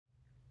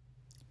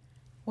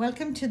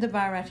Welcome to the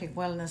Bariatric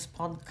Wellness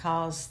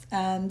Podcast,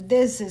 and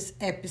this is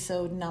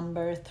episode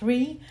number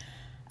 3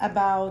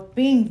 about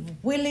being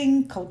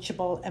willing,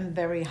 coachable, and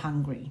very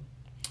hungry.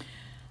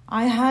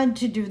 I had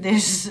to do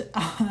this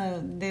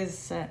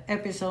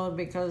episode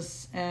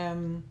because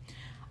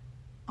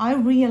I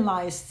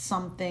realized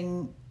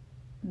something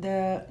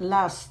the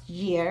last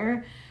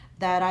year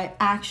that I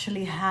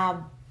actually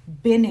have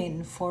been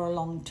in for a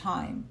long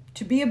time.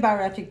 To be a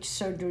bariatric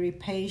surgery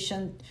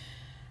patient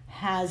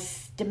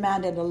has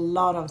demanded a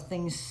lot of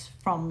things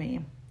from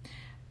me.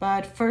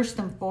 But first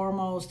and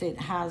foremost, it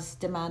has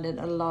demanded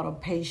a lot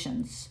of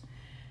patience.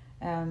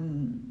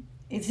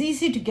 It's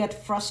easy to get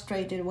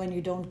frustrated when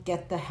you don't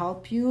get the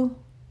help you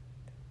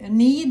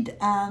need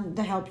and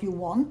the help you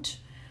want.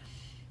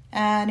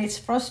 And it's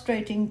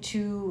frustrating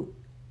to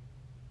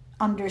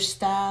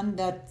understand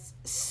that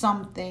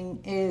something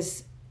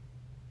is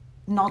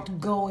not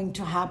going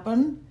to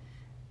happen,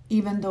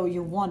 even though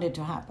you want it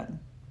to happen.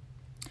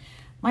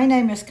 My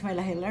name is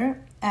Camilla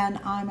Hiller, and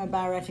I'm a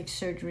bariatric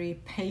surgery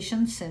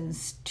patient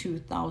since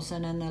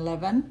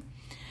 2011.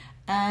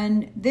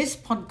 And this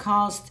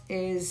podcast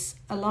is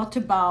a lot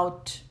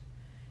about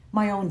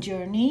my own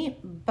journey,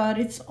 but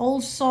it's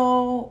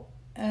also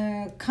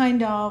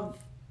kind of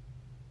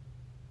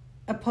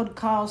a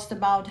podcast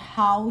about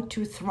how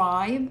to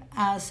thrive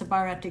as a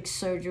bariatric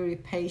surgery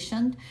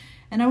patient.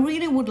 And I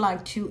really would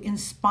like to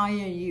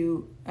inspire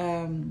you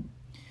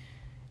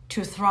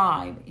to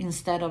thrive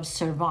instead of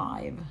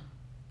survive.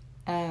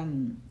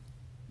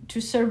 To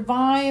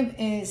survive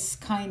is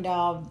kind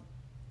of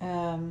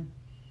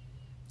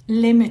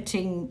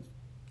limiting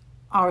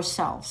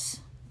ourselves.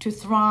 To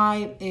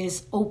thrive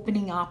is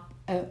opening up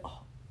a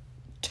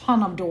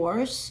ton of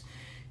doors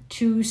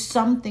to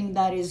something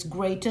that is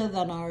greater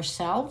than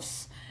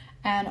ourselves,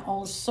 and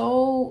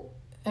also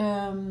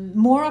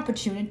more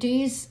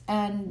opportunities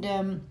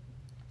and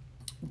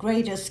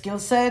greater skill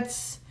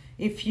sets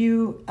if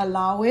you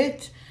allow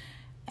it,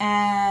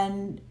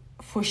 and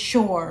for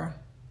sure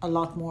a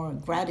lot more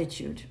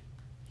gratitude.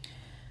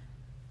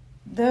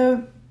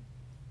 The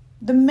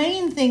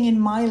main thing in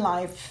my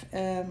life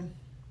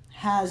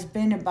has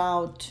been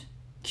about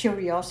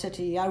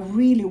curiosity. I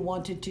really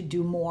wanted to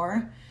do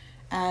more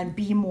and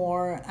be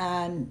more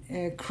and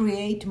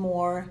create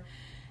more.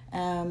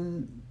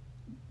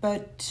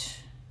 But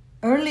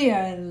earlier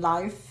in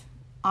life,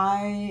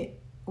 I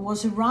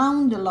was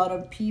around a lot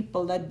of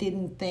people that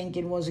didn't think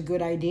it was a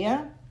good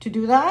idea to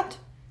do that,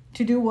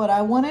 to do what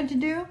I wanted to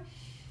do.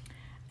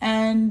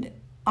 And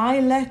I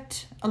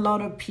let a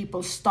lot of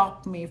people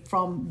stop me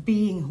from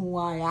being who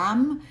I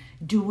am,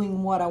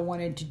 doing what I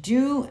wanted to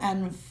do,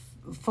 and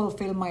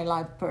fulfill my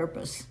life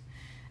purpose.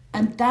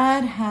 And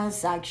that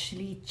has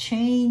actually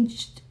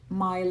changed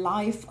my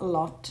life a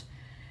lot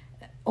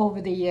over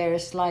the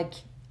years. Like,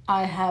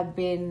 I have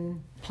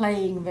been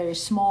playing very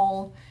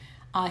small.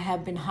 I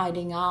have been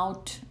hiding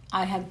out.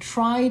 I have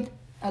tried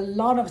a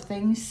lot of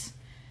things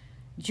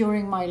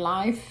during my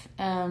life.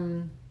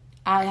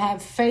 I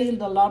have failed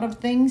a lot of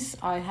things.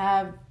 I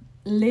have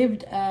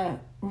lived a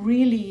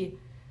really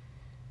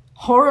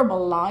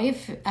horrible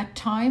life at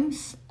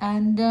times.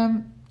 And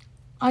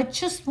I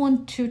just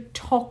want to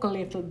talk a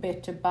little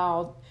bit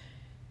about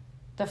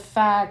the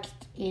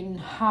fact in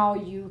how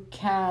you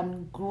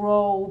can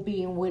grow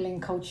being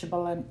willing,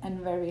 coachable,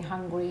 and very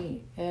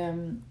hungry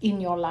in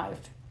your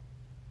life.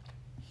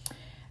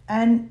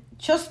 And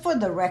just for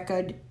the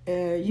record,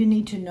 you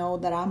need to know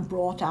that I'm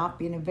brought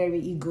up in a very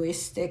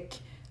egoistic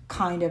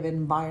kind of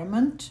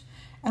environment.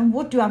 And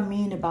what do I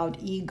mean about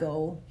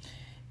ego?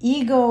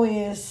 Ego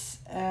is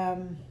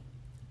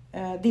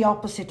the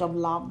opposite of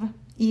love.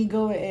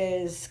 Ego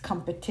is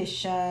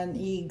competition.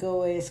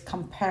 Ego is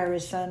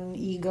comparison.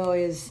 Ego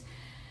is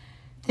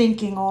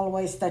thinking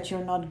always that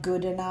you're not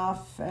good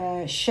enough.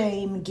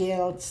 Shame,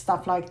 guilt,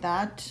 stuff like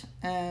that.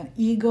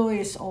 Ego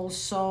is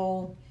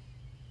also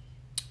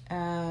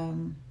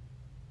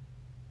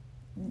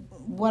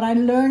what I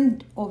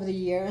learned over the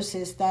years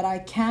is that I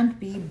can't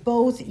be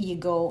both in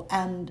ego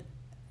and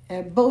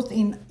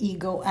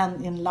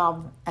in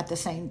love at the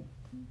same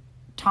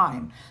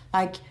time.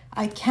 Like,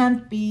 I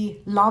can't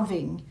be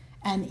loving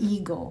and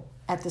ego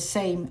at the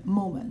same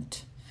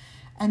moment.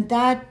 And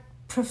that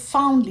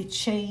profoundly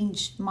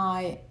changed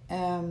my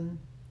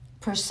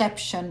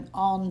perception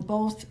on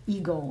both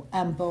ego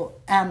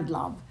and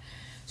love.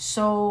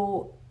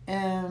 So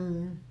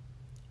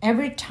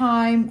every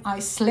time I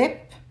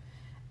slip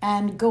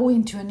and go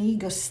into an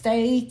ego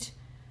state,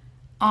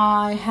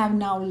 I have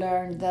now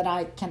learned that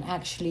I can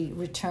actually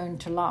return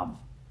to love.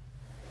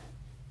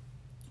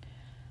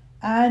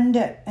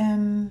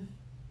 And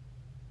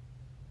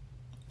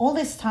all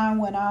this time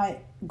when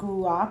I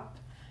grew up,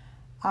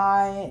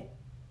 I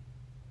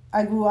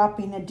grew up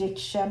in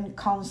addiction,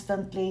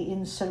 constantly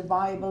in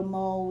survival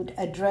mode,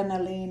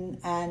 adrenaline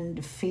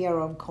and fear,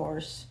 of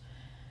course.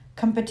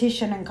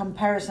 Competition and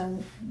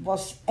comparison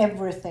was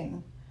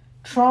everything.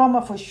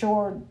 Trauma for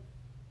sure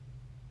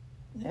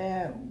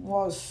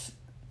was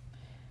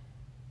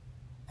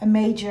a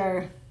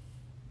major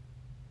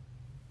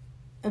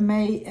a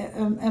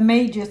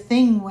major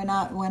thing when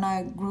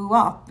I grew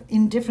up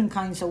in different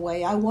kinds of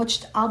way. I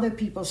watched other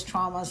people's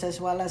traumas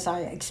as well as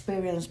I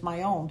experienced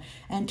my own,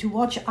 and to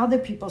watch other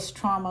people's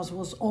traumas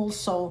was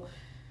also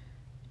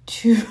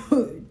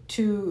to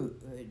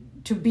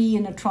be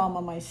in a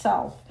trauma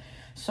myself.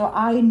 So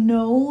I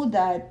know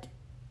that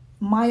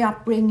my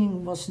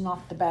upbringing was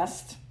not the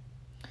best,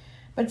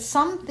 but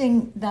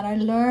something that I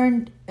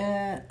learned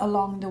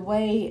along the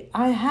way,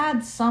 I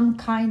had some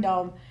kind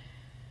of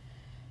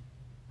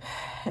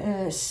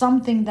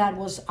something that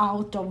was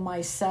out of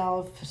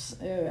myself,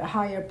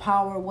 higher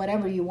power,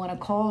 whatever you want to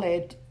call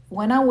it.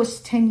 When I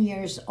was 10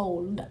 years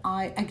old,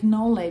 I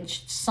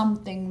acknowledged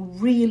something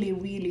really,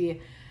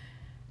 really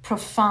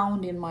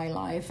profound in my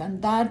life,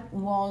 and that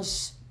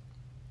was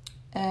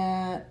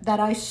that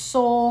I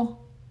saw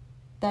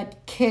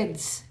that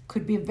kids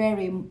could be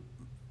very,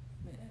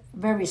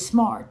 very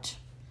smart,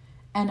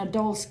 and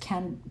adults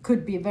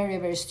could be very,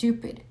 very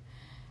stupid.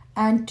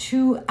 And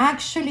to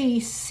actually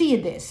see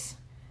this,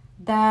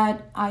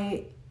 that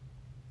I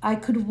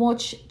could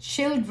watch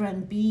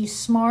children be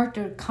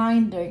smarter,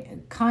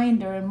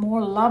 kinder, and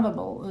more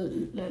lovable,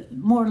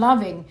 more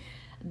loving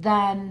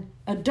than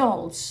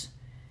adults,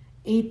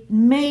 it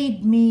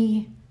made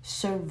me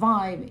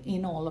survive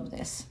in all of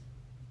this.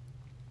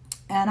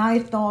 And I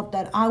thought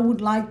that I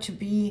would like to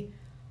be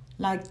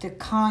like the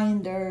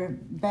kinder,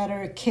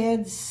 better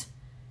kids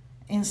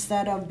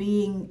instead of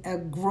being a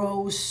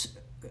gross,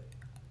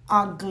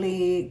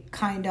 ugly,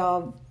 kind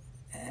of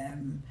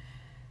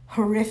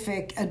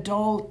horrific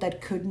adult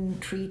that couldn't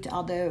treat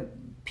other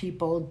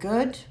people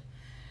good.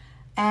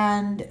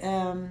 And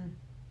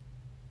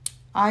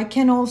I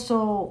can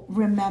also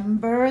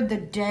remember the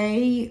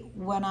day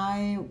when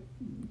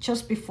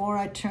just before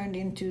I turned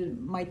into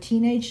my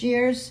teenage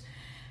years,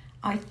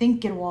 I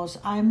think it was,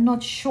 I'm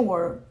not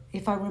sure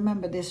if I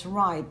remember this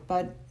right,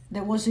 but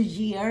there was a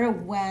year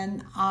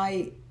when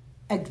I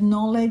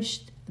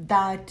acknowledged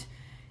that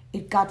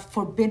it got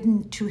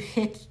forbidden to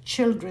hit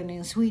children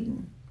in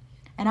Sweden.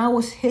 And I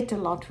was hit a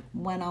lot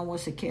when I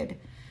was a kid,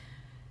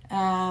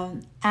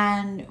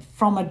 and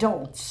from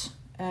adults.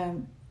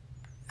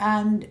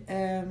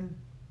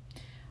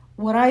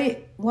 What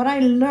I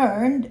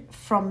learned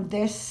from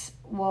this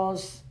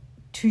was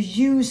to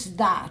use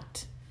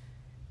that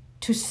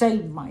to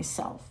save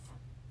myself.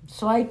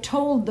 So I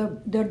told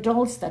the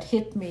adults that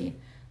hit me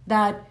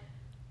that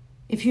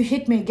if you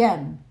hit me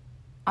again,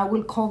 I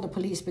will call the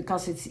police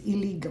because it's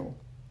illegal.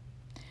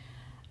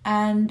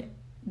 And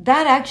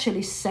that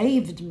actually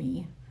saved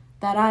me,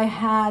 that I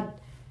had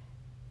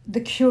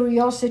the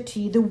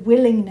curiosity, the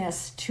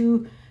willingness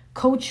to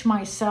coach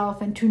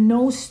myself and to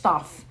know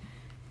stuff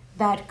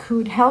that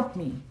could help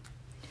me.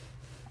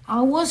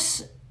 I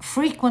was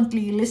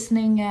frequently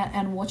listening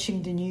and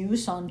watching the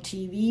news on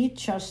TV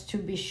just to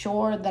be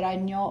sure that I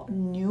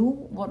knew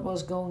what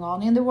was going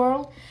on in the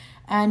world.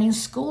 And in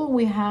school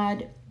we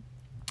had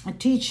a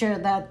teacher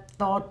that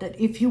thought that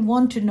if you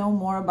want to know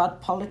more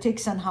about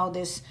politics and how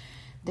this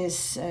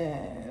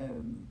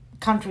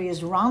country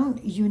is run,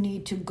 you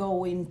need to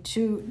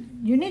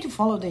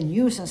follow the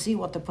news and see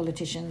what the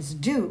politicians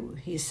do,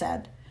 he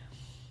said.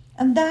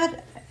 And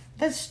that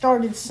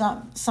started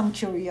some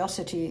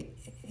curiosity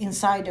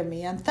inside of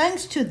me. And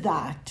thanks to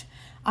that,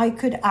 I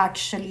could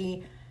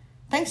actually,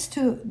 thanks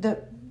to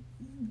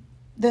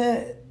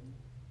the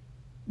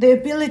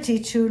ability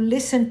to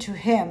listen to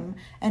him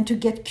and to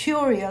get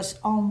curious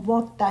on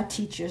what that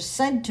teacher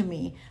said to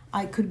me,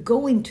 I could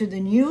go into the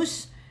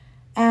news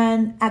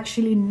and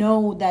actually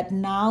know that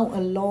now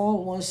a law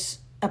was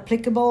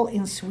applicable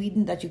in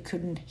Sweden that you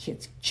couldn't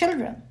hit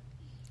children.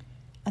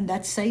 And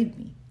that saved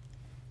me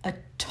a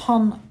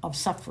ton of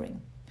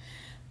suffering.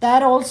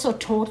 That also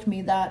taught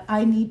me that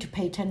I need to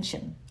pay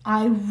attention.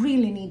 I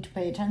really need to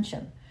pay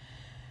attention.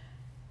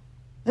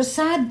 The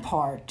sad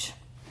part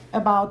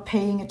about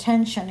paying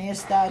attention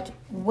is that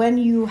when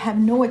you have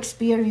no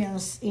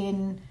experience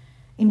in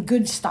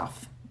good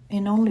stuff,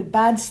 in only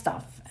bad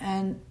stuff,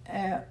 and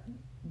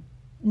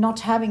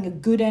not having a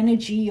good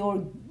energy or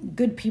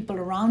good people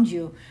around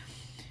you,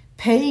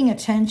 paying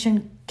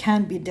attention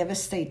can be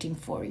devastating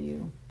for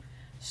you.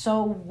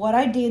 So what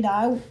I did,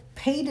 I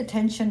paid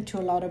attention to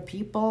a lot of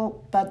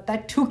people, but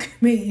that took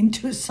me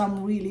into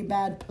some really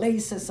bad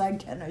places, I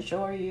can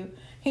assure you.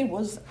 It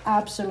was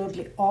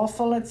absolutely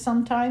awful at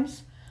some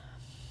times.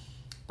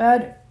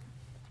 But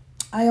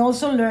I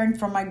also learned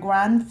from my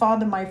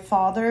grandfather, my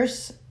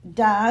father's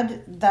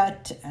dad,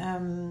 that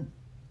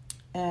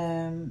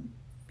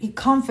he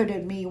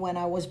comforted me when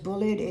I was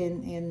bullied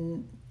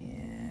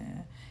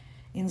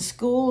in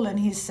school, and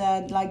he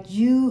said, like,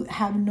 you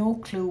have no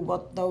clue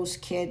what those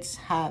kids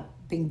have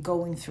been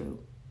going through.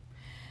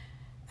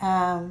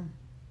 And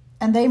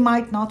they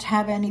might not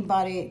have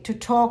anybody to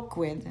talk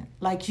with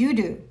like you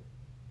do.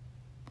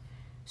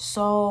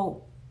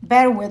 So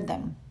bear with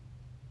them.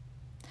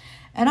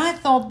 And I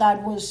thought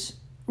that was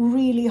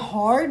really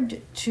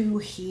hard to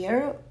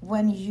hear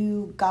when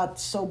you got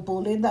so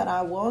bullied that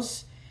I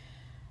was.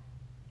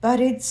 But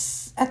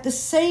it's at the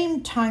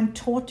same time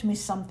taught me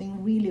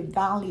something really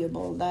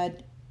valuable,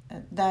 that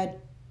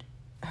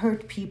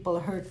hurt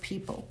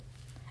people.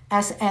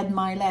 As Ed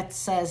Milet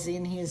says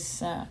in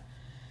his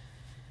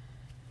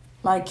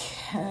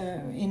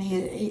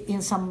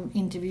in some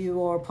interview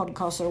or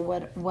podcast or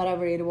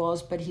whatever it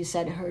was, but he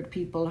said hurt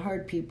people,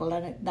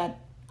 and that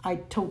I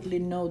totally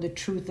know the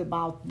truth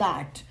about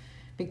that,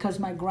 because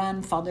my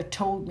grandfather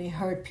told me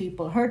hurt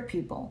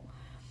people.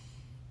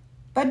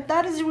 But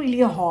that is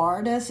really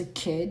hard as a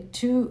kid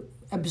to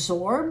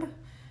absorb.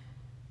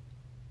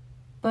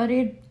 But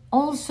it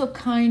also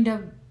kind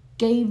of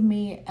gave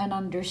me an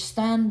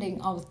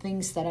understanding of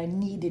things that I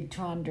needed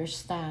to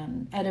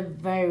understand at a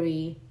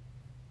very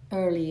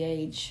early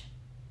age.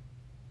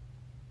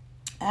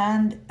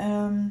 And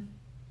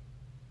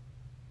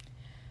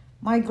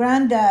my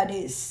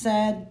granddaddy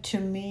said to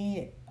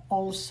me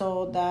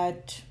also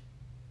that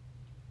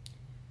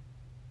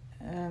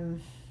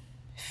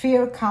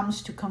fear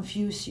comes to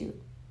confuse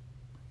you.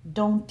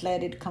 Don't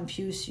let it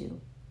confuse you.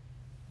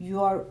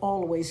 You are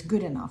always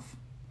good enough.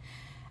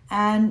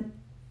 And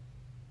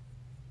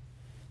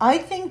I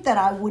think that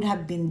I would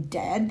have been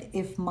dead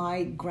if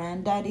my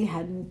granddaddy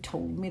hadn't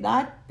told me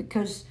that,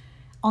 because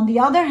on the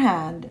other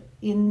hand,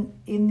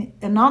 in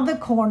another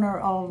corner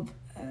of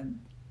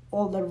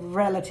all the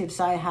relatives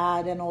I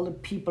had and all the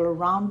people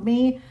around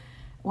me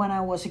when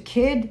I was a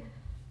kid,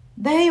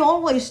 they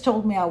always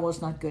told me I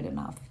was not good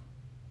enough.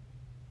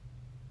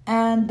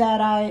 And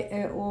that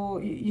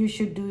you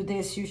should do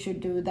this, you should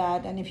do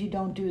that, and if you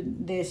don't do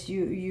this,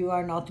 you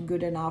are not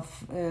good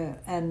enough.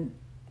 And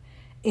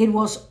it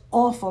was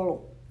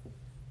awful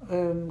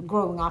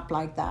growing up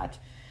like that.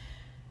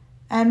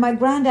 And my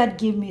granddad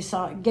gave me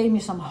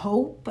some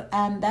hope,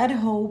 and that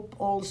hope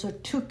also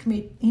took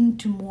me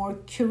into more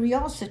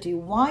curiosity.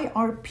 Why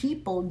are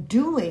people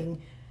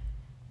doing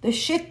the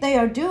shit they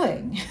are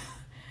doing?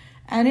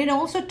 And it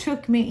also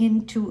took me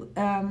into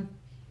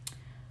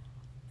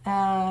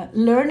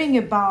learning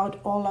about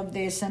all of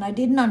this, and I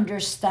didn't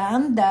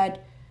understand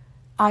that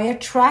I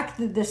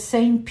attracted the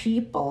same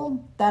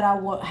people that I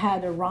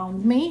had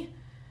around me,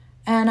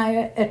 and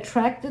I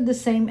attracted the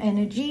same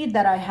energy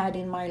that I had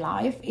in my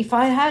life. If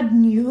I had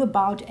knew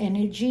about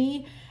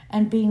energy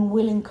and being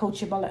willing,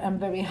 coachable, and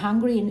very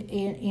hungry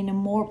in a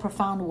more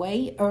profound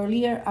way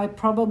earlier, I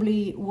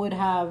probably would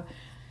have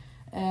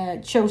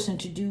chosen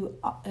to do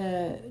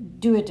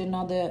it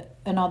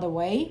another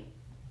way.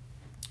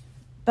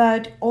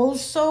 But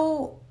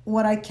also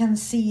what I can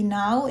see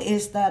now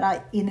is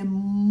that in a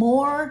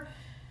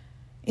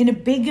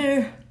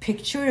bigger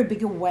picture, a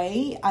bigger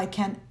way, I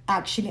can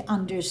actually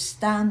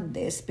understand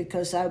this,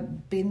 because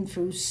I've been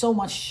through so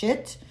much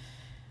shit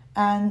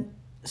and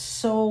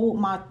so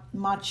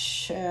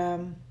much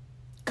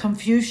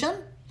confusion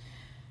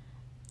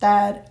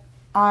that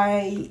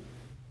I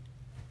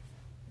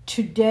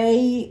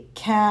today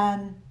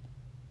can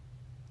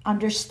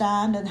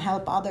understand and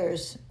help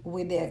others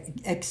with the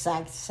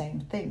exact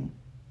same thing.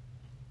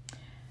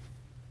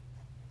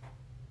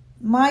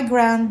 My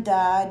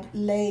granddad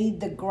laid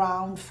the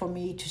ground for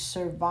me to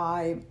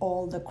survive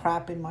all the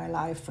crap in my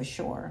life, for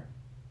sure.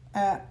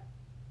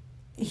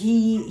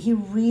 He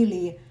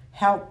really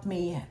helped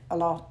me a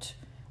lot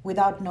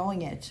without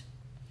knowing it.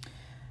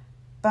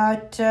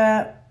 But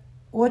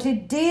what he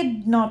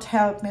did not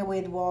help me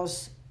with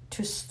was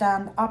to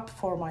stand up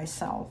for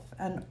myself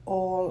and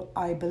all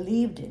I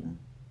believed in.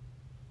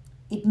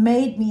 It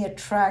made me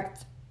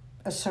attract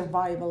a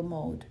survival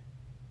mode.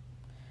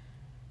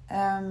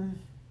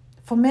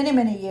 For many,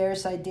 many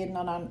years, I did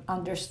not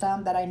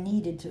understand that I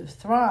needed to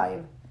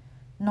thrive,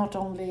 not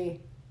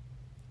only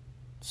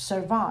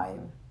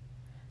survive.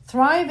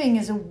 Thriving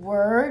is a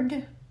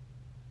word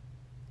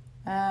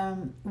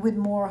with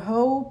more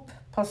hope,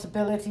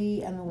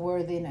 possibility, and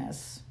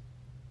worthiness.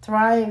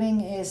 Thriving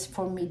is,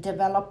 for me,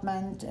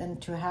 development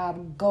and to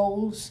have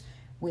goals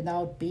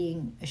without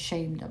being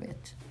ashamed of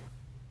it.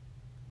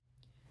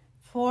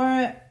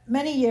 For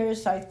many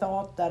years, I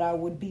thought that I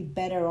would be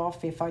better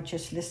off if I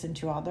just listened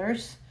to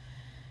others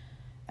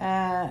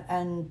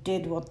and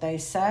did what they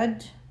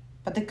said.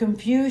 But the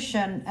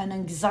confusion and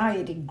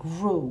anxiety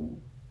grew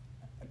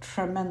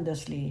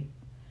tremendously.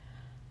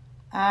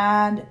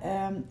 And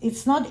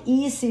it's not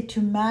easy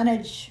to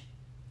manage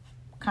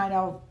kind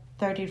of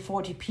 30,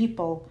 40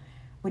 people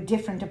with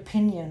different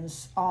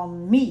opinions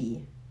on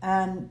me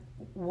and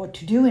what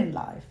to do in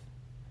life.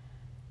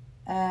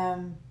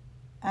 And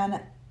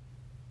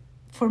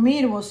for me,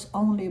 it was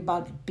only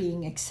about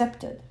being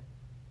accepted.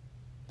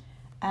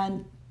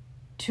 And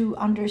to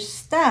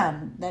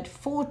understand that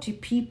 40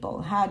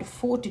 people had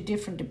 40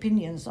 different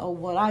opinions of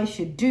what I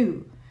should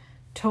do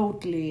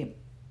totally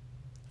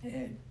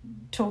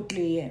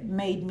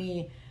made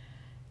me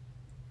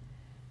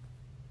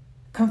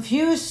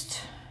confused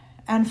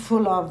and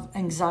full of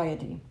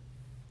anxiety.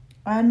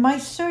 And my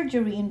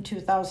surgery in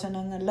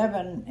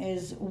 2011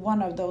 is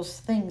one of those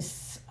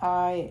things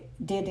I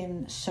did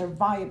in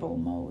survival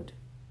mode.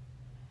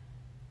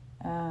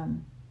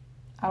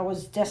 I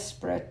was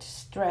desperate,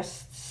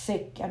 stressed,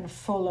 sick, and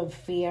full of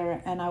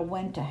fear, and I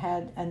went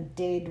ahead and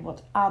did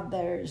what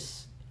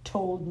others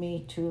told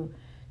me to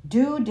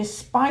do,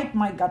 despite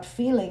my gut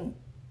feeling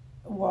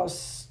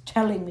was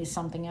telling me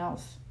something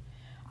else.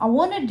 I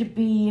wanted to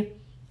be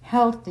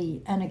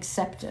healthy and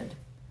accepted.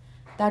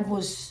 That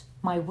was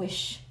my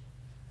wish.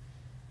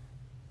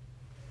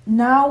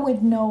 Now,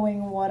 with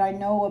knowing what I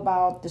know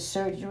about the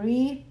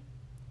surgery,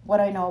 what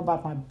I know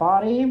about my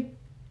body,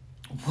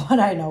 what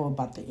I know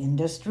about the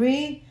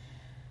industry,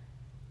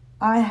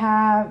 I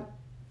have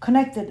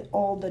connected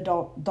all the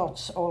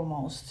dots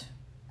almost.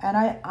 And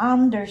I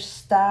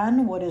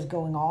understand what is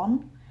going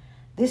on.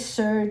 This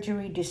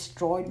surgery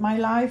destroyed my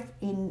life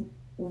in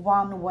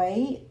one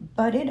way,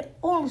 but it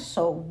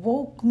also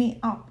woke me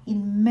up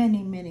in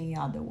many, many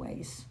other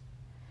ways.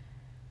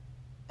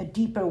 A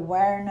deeper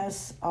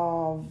awareness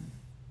of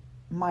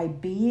my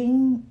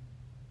being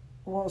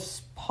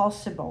was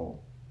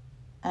possible,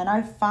 and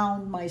I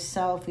found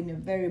myself in a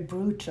very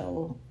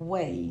brutal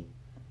way.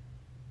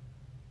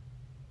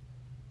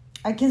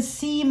 I can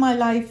see my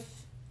life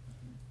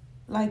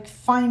like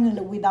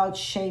finally without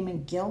shame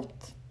and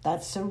guilt.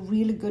 That's a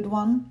really good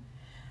one.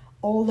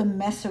 All the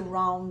mess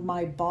around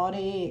my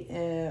body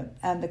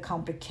and the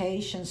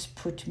complications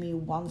put me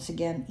once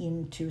again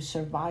into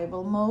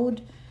survival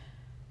mode.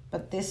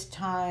 But this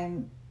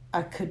time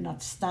I could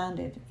not stand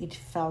it. It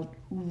felt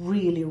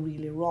really,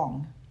 really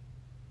wrong.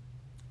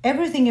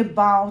 Everything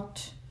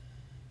about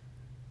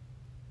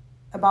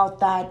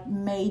that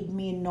made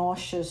me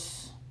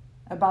nauseous,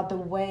 about the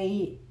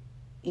way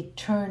it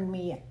turned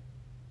me,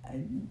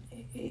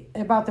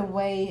 about the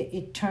way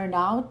it turned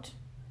out,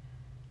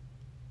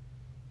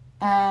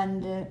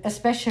 and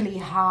especially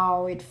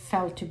how it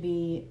felt to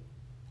be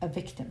a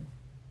victim.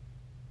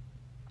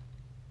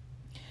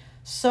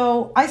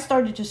 So I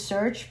started to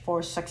search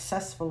for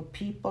successful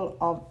people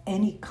of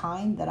any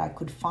kind that I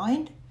could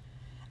find.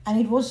 And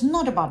it was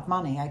not about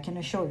money, I can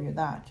assure you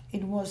that.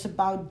 It was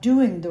about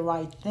doing the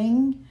right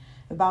thing,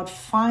 about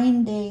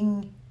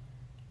finding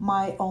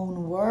my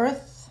own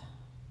worth,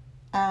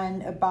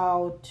 and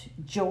about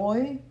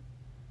joy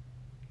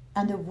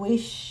and the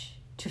wish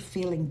to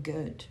feeling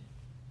good,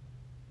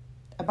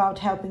 about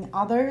helping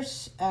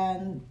others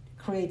and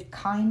create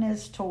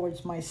kindness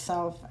towards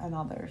myself and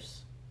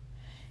others.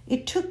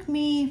 It took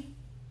me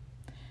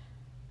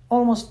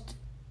almost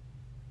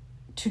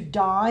to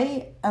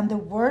die and the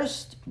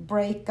worst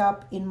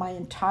breakup in my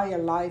entire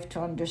life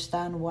to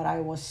understand what I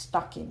was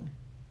stuck in.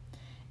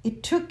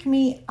 It took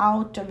me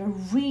out of a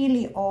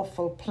really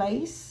awful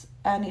place,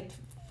 and it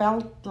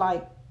felt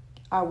like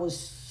I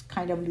was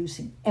kind of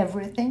losing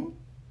everything.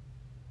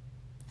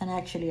 And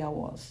actually I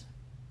was.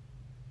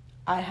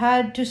 I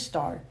had to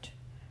start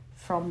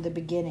from the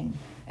beginning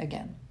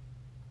again.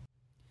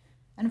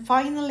 And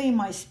finally,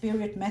 my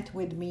spirit met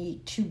with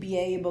me to be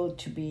able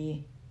to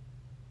be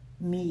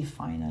me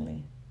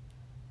finally.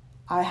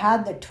 I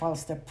had the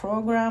 12-step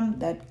program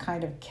that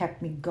kind of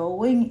kept me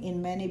going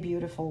in many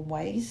beautiful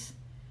ways.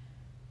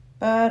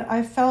 But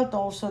I felt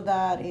also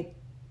that it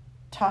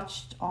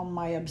touched on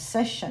my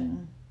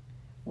obsession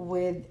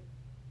with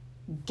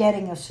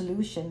getting a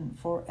solution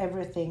for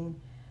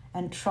everything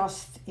and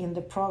trust in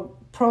the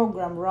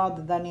program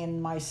rather than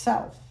in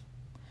myself.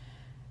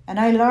 And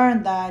I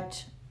learned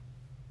that,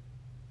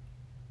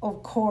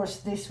 of course,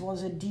 this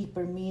was a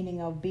deeper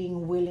meaning of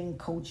being willing,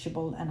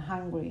 coachable, and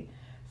hungry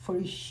for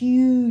a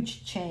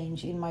huge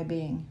change in my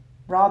being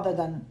rather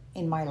than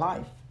in my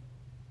life.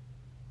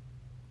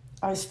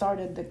 I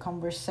started the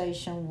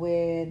conversation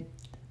with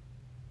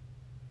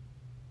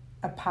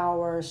a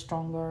power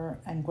stronger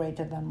and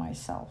greater than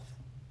myself.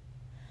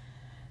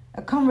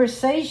 A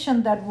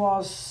conversation that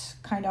was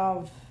kind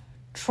of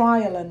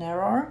trial and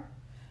error,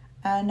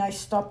 and I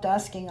stopped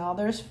asking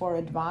others for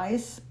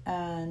advice,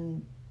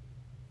 and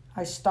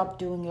I stopped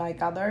doing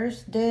like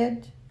others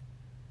did.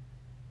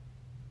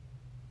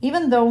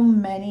 Even though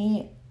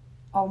many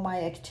of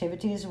my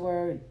activities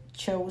were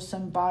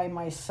chosen by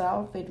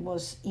myself, it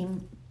was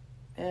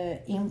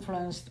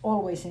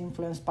always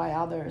influenced by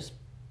others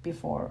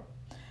before.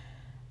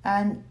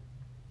 And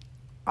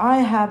I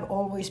have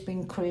always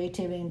been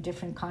creative in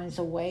different kinds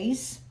of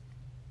ways.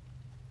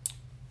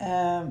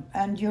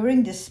 And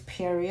during this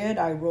period,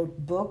 I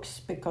wrote books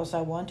because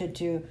I wanted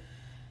to,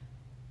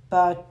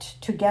 but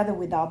together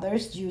with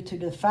others, due to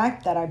the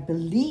fact that I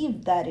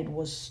believed that it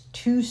was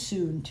too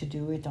soon to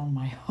do it on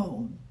my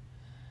own,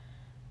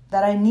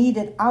 that I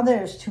needed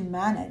others to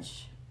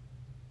manage.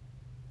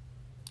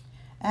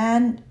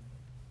 And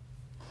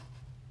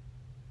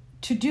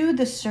to do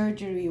the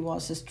surgery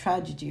was a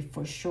tragedy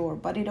for sure,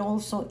 but it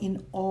also,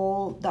 in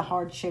all the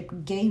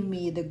hardship, gave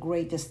me the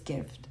greatest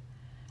gift.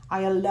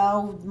 I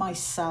allowed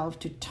myself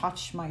to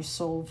touch my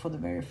soul for the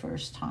very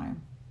first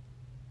time.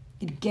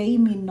 It gave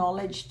me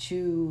knowledge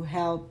to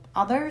help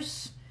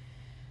others,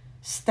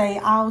 stay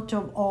out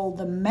of all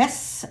the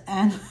mess,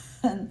 and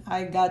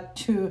I got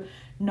to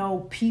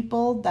know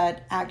people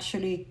that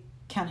actually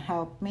can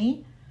help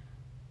me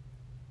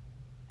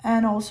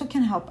and also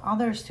can help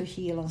others to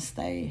heal and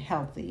stay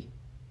healthy.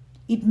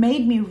 It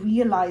made me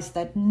realize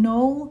that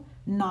no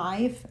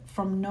knife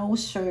from no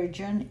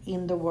surgeon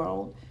in the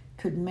world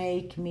could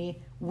make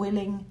me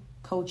willing,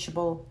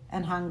 coachable,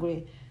 and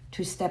hungry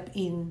to step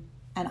in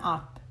and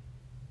up.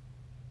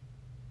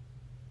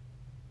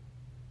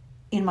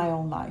 in my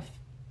own life.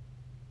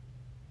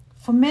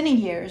 For many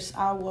years,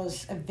 I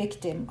was a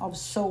victim of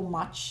so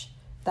much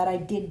that I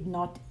did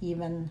not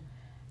even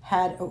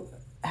had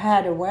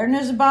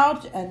awareness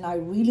about, and I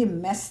really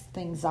messed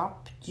things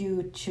up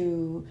due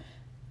to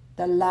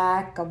the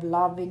lack of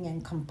loving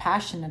and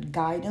compassionate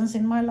guidance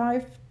in my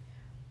life.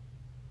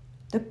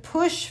 The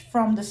push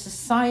from the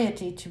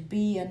society to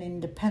be an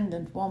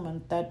independent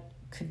woman that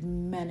could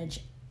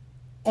manage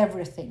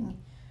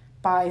everything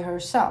by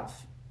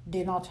herself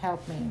did not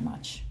help me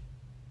much.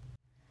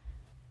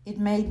 It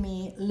made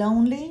me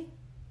lonely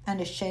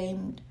and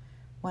ashamed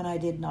when I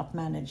did not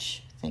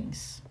manage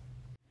things.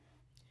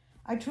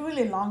 I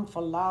truly longed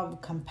for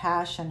love,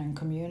 compassion, and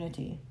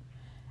community.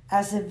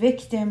 As a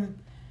victim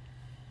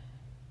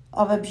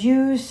of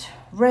abuse,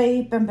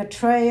 rape, and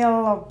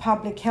betrayal of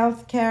public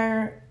health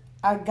care,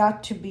 I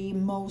got to be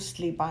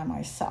mostly by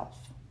myself.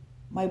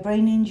 My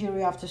brain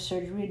injury after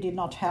surgery did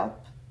not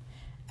help,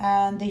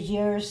 and the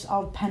years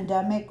of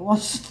pandemic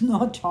was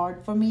not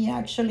hard for me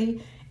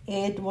actually.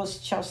 It was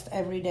just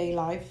everyday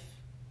life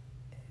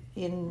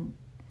in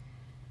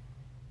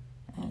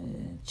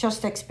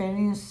just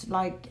experience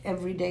like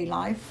everyday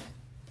life.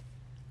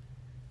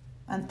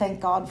 And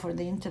thank God for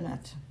the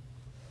internet.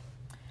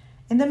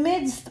 In the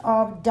midst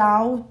of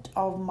doubt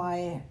of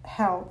my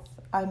health,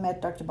 I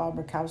met Dr. Bob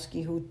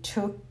Bukowski, who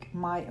took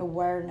my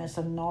awareness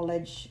and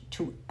knowledge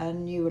to a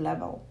new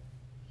level.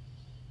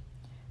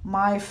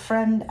 My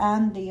friend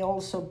Andy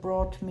also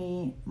brought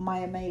me my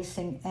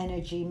amazing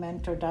energy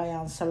mentor,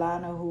 Diane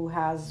Solano, who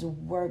has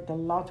worked a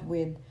lot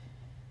with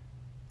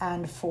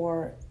and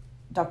for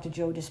Dr.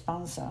 Joe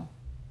Dispenza.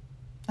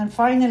 And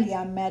finally,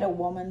 I met a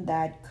woman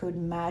that could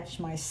match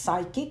my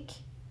psychic,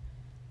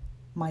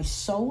 my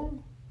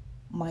soul,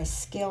 my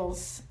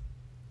skills,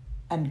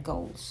 and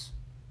goals.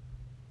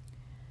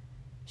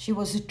 She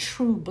was a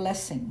true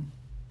blessing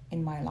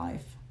in my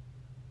life.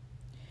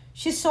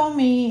 She saw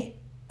me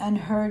and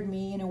heard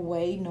me in a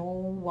way no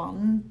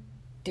one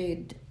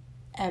did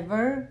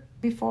ever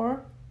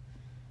before.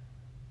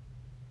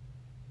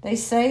 They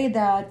say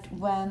that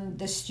when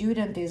the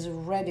student is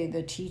ready,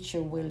 the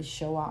teacher will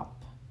show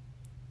up.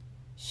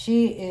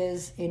 She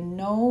is in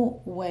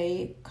no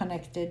way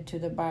connected to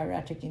the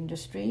bariatric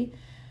industry,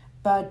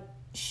 but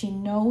she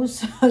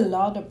knows a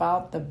lot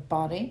about the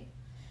body.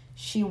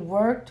 She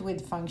worked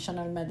with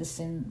functional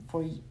medicine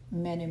for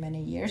many,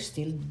 many years,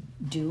 still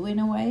do in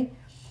a way.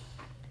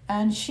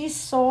 And she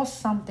saw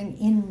something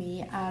in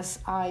me as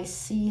I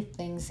see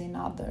things in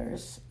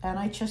others. And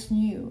I just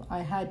knew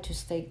I had to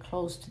stay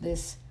close to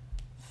this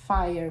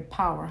fire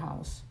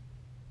powerhouse.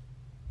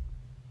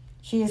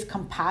 She is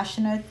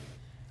compassionate,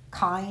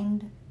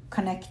 kind,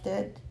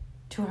 connected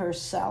to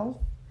herself.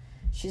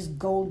 She's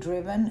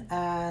goal-driven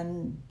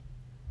and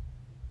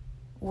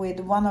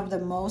with one of the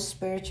most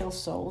spiritual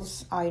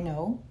souls I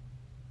know.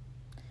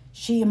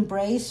 She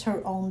embraced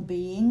her own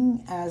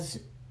being as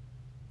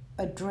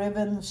a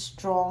driven,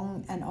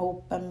 strong, and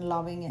open,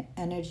 loving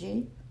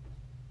energy.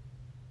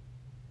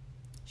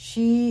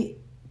 She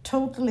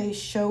totally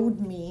showed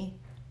me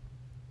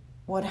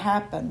what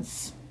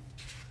happens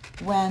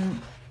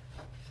when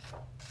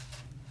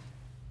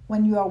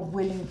you are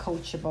willing,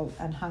 coachable,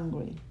 and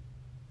hungry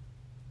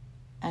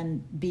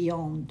and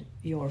beyond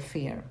your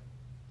fear.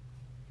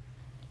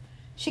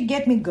 She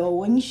gets me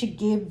going. She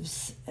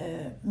gives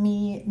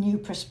me new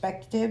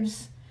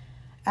perspectives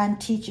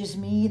and teaches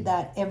me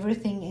that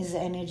everything is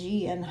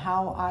energy and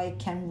how I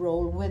can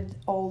roll with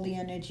all the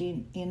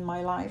energy in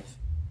my life.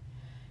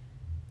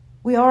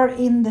 We are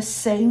in the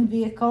same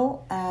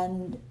vehicle,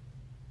 and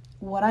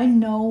what I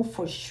know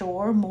for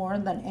sure more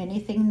than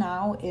anything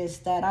now is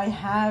that I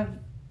have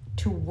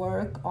to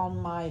work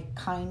on my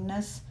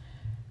kindness,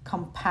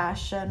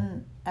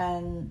 compassion,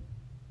 and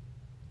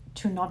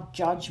to not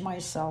judge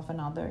myself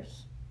and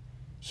others.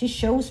 She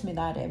shows me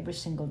that every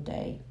single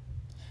day.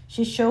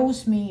 She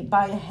shows me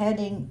by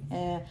heading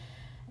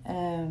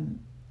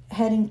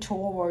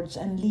towards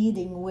and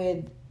leading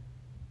with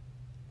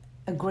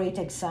a great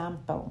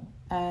example.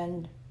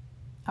 And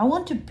I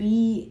want to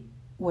be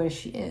where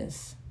she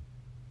is.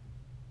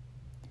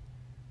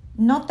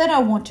 Not that I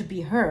want to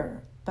be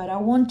her, but I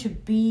want to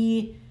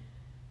be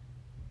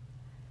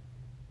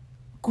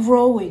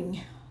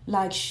growing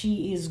like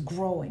she is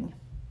growing.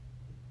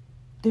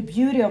 The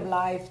beauty of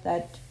life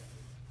that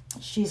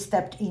she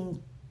stepped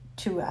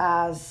into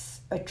as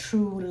a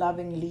true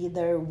loving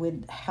leader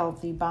with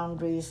healthy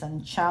boundaries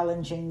and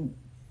challenging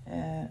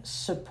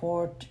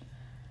support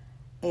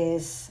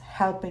is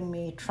helping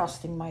me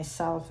trusting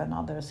myself and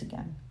others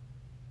again.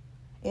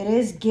 It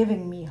is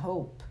giving me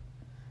hope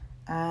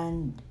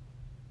and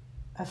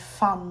a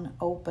fun,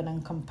 open,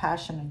 and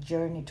compassionate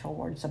journey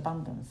towards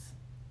abundance.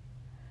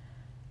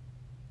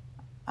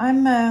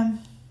 I'm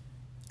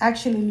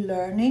actually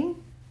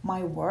learning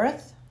my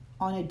worth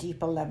on a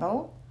deeper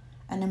level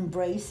and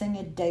embracing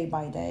it day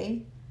by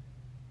day.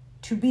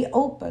 To be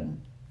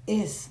open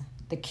is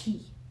the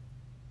key.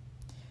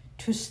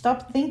 To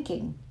stop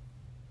thinking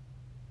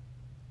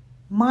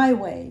my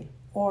way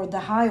or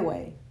the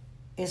highway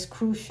is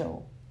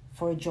crucial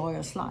for a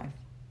joyous life.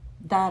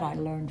 That I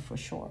learned for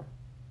sure.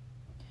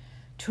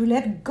 To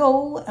let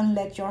go and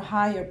let your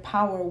higher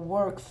power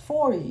work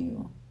for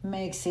you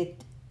makes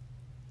it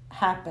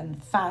happen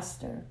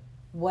faster,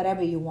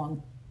 whatever you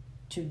want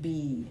to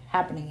be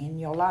happening in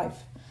your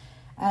life.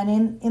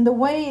 And in the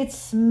way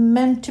it's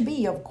meant to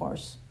be, of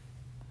course.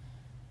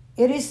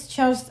 It is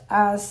just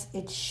as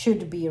it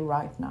should be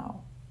right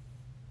now.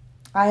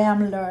 I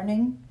am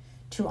learning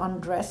to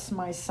undress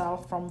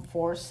myself from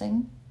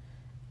forcing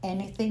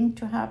anything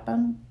to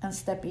happen and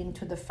step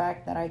into the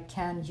fact that I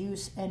can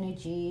use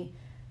energy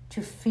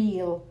to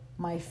feel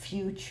my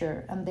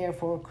future and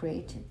therefore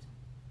create it.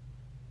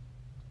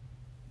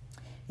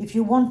 If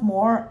you want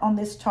more on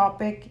this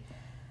topic,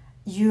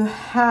 you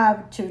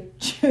have to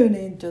tune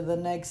into the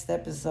next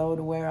episode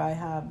where I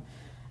have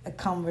a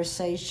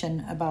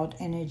conversation about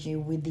energy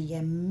with the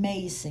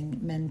amazing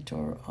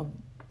mentor of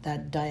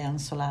that Diane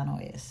Solano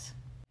is.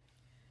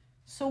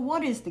 So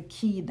what is the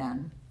key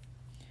then?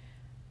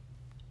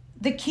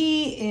 The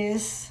key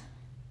is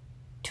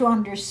to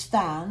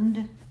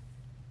understand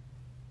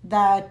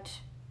that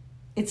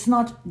it's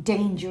not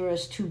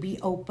dangerous to be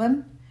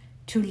open,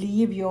 to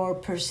leave your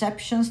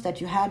perceptions that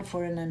you had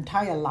for an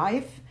entire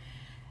life.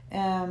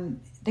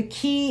 The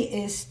key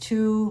is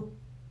to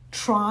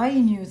try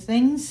new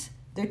things.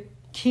 The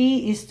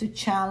key is to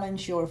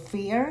challenge your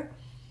fear.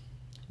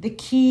 The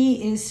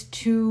key is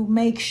to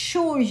make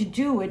sure you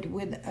do it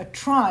with a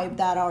tribe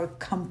that are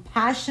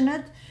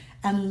compassionate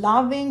and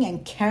loving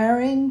and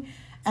caring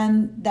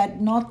and that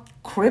not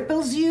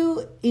cripples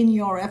you in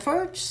your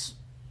efforts.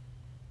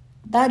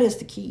 That is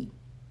the key.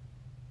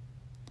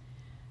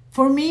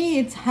 For me,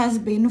 it has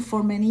been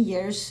for many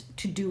years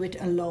to do it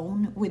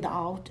alone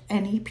without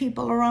any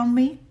people around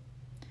me,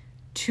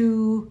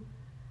 to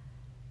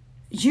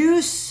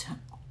use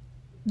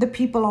the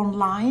people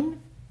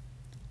online,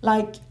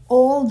 like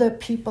all the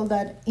people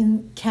that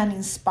can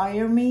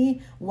inspire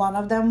me. One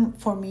of them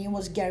for me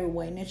was Gary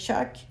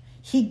Vaynerchuk.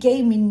 He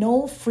gave me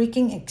no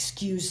freaking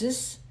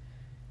excuses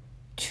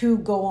to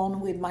go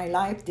on with my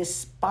life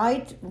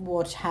despite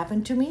what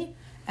happened to me.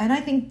 And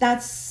I think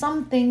that's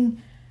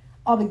something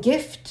of a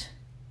gift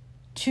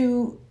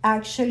to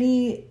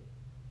actually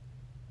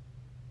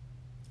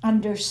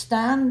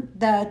understand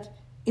that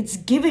it's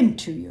given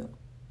to you.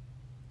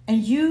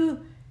 And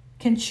you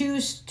can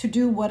choose to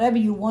do whatever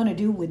you want to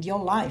do with your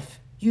life.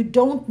 You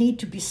don't need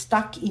to be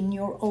stuck in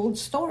your old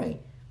story.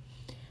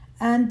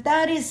 And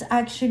that is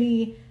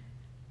actually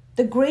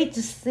the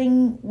greatest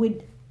thing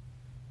with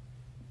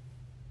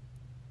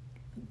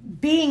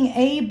being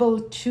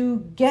able to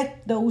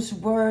get those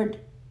words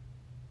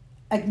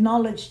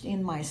acknowledged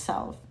in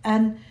myself.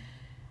 And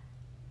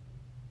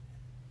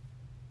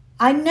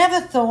I never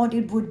thought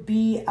it would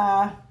be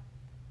a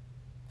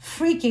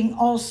freaking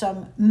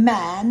awesome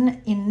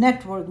man in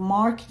network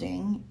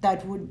marketing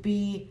that would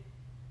be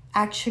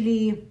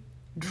actually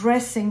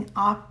dressing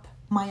up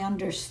my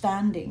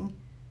understanding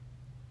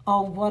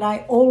of what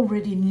I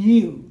already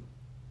knew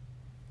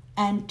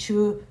and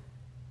to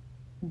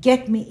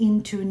get me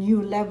into a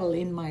new level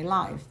in my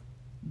life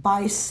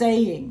by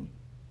saying,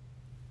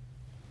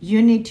 you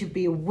need to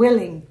be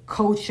willing,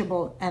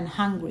 coachable, and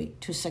hungry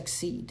to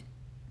succeed.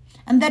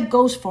 And that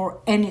goes for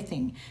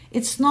anything.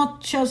 It's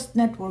not just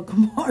network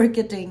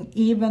marketing,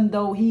 even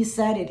though he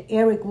said it,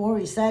 Eric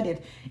Worre said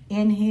it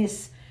in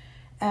his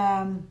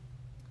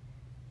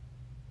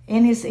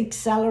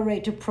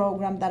accelerator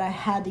program that I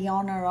had the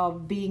honor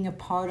of being a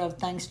part of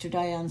thanks to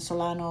Diane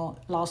Solano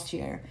last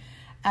year.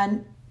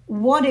 And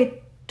what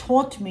it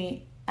taught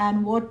me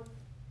and what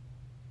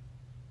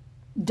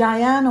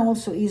Diane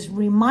also is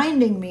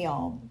reminding me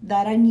of,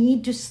 that I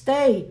need to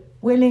stay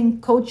willing,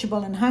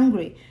 coachable, and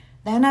hungry.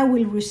 Then I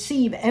will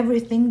receive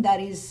everything that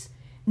is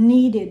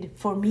needed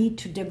for me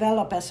to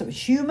develop as a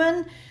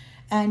human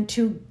and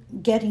to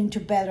get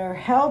into better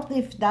health,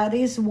 if that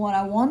is what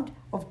I want,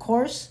 of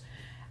course,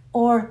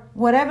 or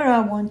whatever I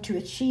want to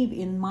achieve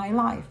in my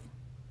life.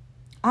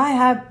 I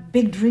have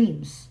big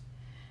dreams,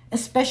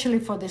 especially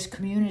for this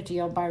community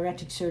of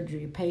bariatric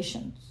surgery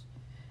patients.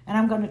 And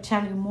I'm going to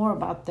tell you more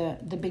about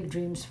the big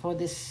dreams for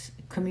this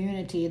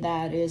community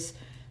that is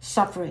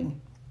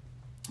suffering.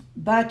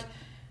 But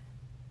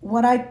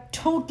what I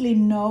totally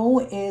know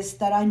is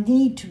that I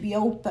need to be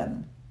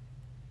open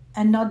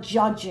and not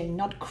judging,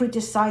 not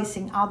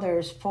criticizing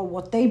others for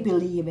what they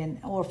believe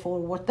in or for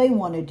what they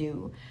want to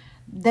do.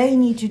 They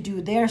need to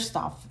do their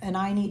stuff and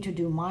I need to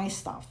do my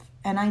stuff.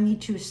 And I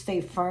need to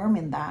stay firm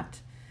in that.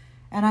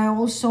 And I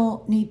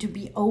also need to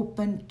be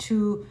open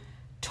to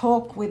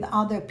talk with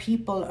other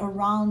people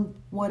around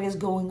what is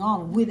going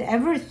on with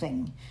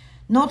everything.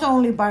 Not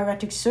only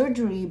bariatric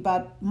surgery,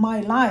 but my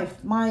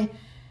life, my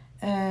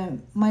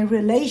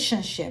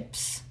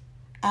relationships,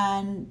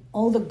 and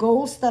all the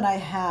goals that I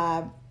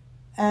have,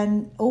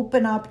 and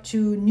open up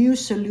to new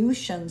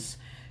solutions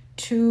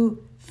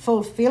to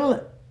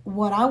fulfill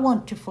what I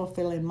want to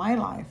fulfill in my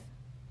life.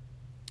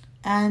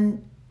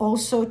 And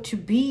also to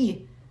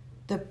be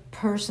the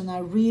person I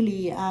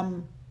really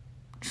am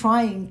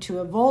trying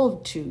to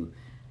evolve to,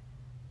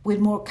 with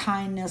more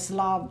kindness,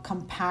 love,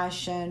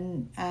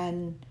 compassion,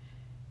 and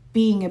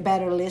being a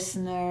better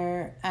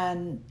listener,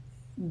 and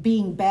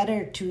being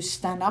better to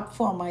stand up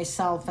for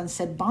myself and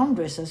set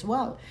boundaries as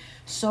well.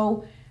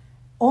 So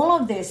all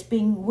of this,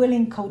 being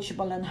willing,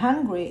 coachable, and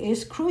hungry,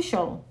 is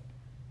crucial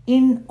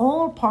in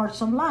all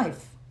parts of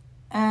life.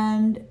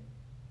 And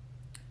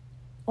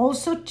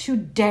also to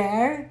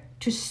dare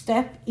to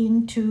step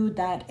into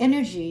that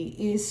energy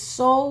is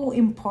so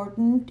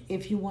important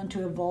if you want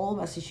to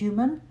evolve as a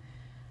human.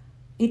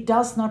 It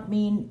does not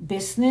mean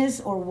business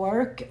or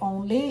work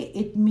only.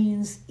 It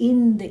means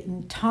in the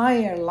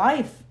entire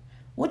life.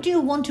 What do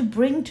you want to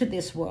bring to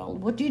this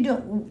world? What do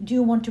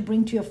you want to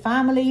bring to your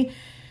family,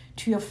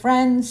 to your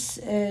friends,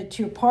 to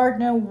your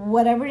partner,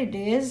 whatever it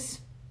is?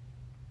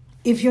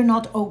 If you're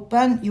not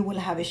open, you will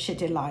have a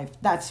shitty life.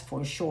 That's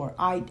for sure.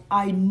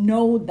 I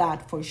know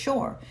that for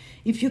sure.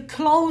 If you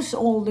close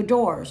all the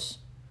doors,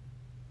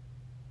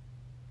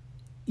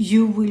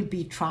 you will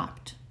be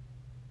trapped.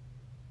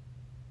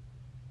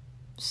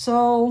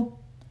 So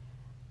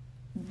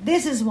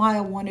this is why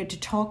I wanted to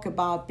talk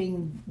about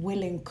being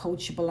willing,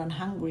 coachable, and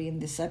hungry in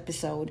this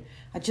episode.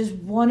 I just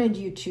wanted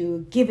you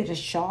to give it a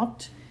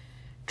shot,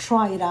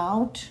 try it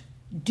out,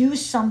 do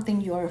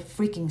something you're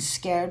freaking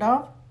scared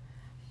of,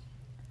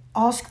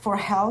 ask for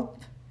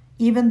help,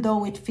 even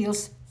though it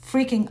feels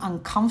freaking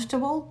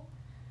uncomfortable.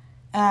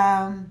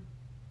 And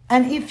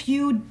if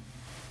you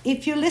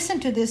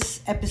listen to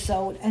this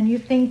episode and you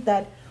think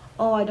that,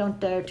 oh, I don't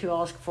dare to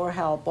ask for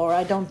help, or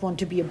I don't want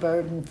to be a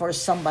burden for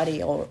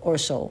somebody or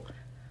so,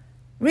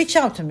 reach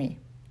out to me.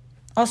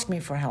 Ask me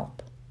for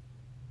help.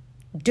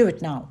 Do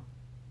it now.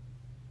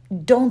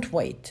 Don't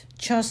wait.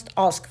 Just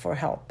ask for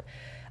help.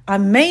 I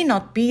may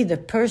not be the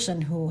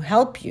person who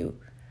help you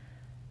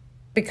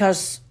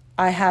because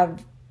I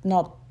have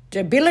not the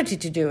ability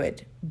to do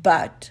it,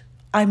 but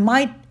I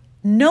might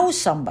know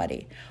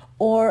somebody,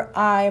 or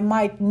I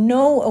might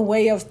know a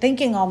way of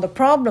thinking on the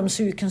problem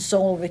so you can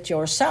solve it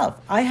yourself.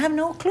 I have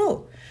no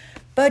clue.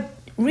 But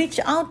reach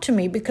out to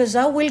me, because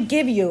I will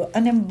give you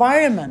an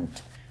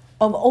environment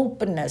of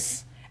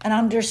openness and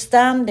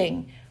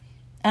understanding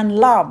and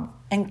love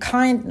and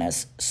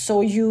kindness so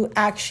you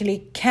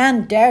actually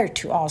can dare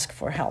to ask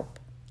for help.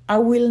 I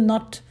will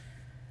not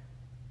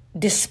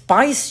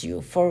despise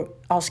you for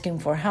asking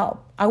for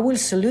help. I will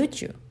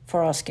salute you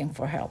for asking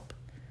for help.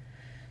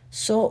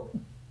 So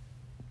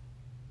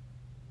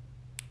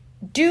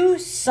do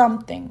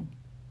something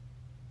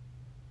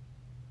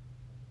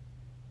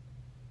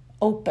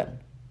open.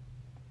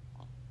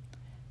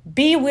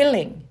 Be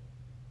willing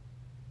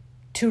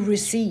to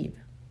receive.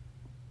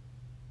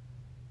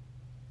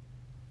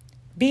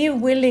 Be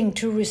willing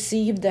to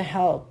receive the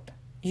help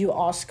you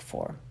ask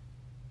for.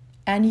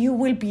 And you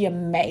will be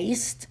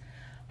amazed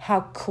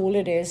how cool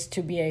it is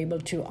to be able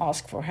to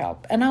ask for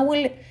help. And I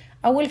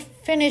will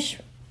finish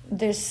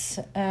this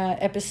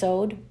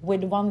episode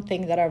with one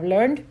thing that I've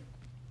learned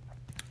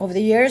over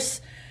the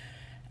years.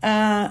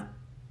 And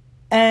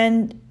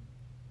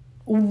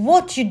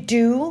what you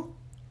do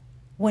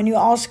when you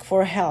ask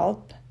for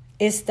help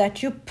is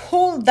that you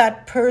pull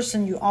that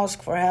person you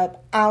ask for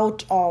help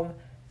out of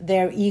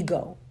their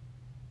ego.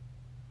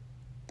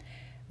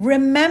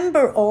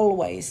 Remember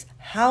always,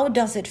 how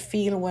does it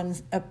feel when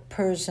a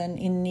person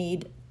in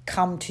need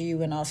come to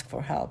you and ask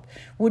for help?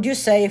 Would you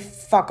say,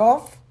 fuck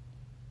off?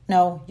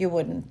 No, you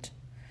wouldn't.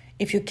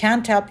 If you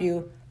can't help,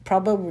 you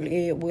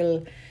probably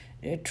will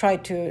try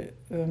to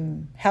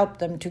help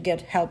them to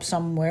get help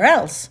somewhere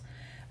else.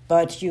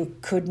 But you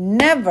could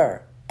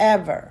never,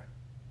 ever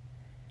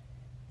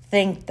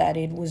think that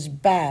it was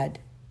bad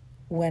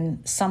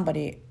when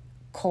somebody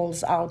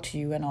calls out to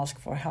you and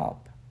asks for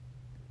help.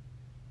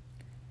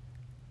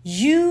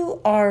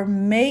 You are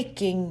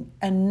making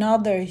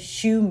another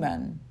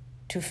human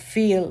to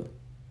feel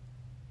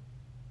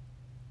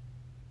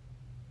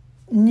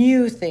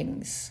new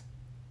things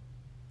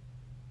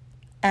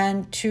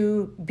and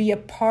to be a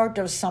part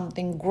of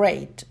something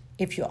great.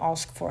 If you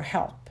ask for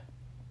help,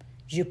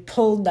 you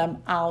pull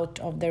them out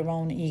of their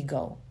own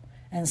ego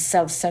and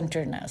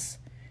self-centeredness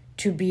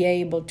to be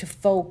able to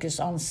focus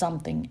on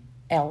something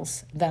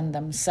else than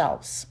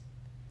themselves.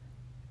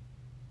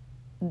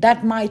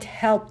 That might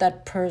help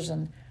that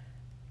person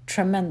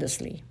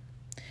tremendously.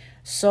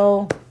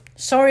 So,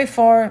 sorry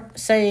for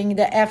saying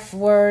the F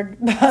word,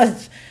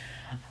 but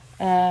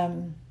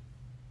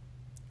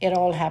it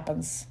all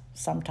happens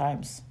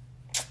sometimes.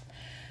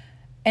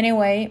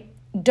 Anyway,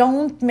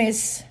 don't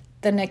miss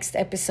the next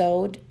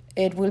episode.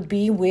 It will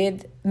be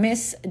with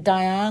Miss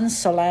Diane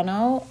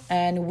Solano,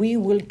 and we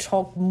will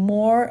talk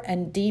more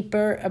and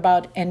deeper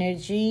about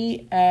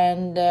energy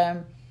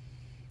and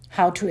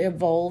how to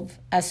evolve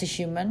as a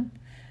human.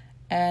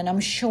 And I'm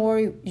sure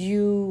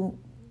you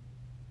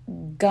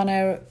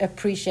gonna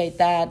appreciate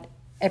that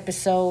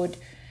episode.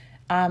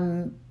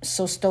 I'm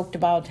so stoked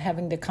about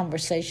having the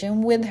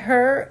conversation with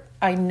her.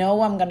 I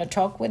know I'm gonna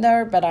talk with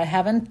her, but I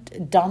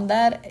haven't done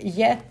that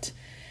yet.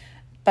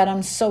 But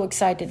I'm so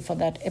excited for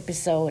that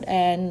episode.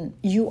 And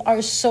you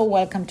are so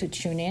welcome to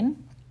tune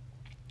in.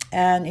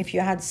 And if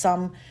you had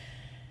some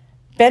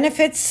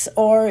benefits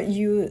or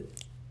you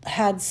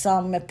had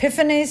some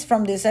epiphanies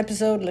from this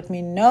episode, let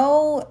me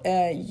know.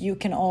 You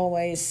can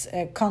always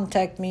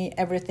contact me.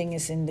 Everything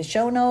is in the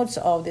show notes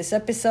of this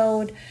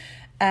episode.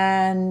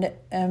 And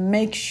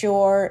make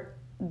sure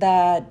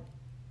that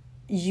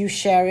you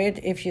share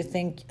it if you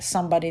think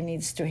somebody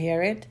needs to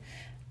hear it.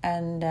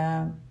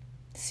 And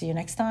see you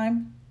next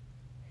time.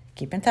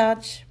 Keep in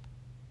touch.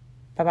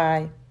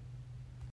 Bye-bye.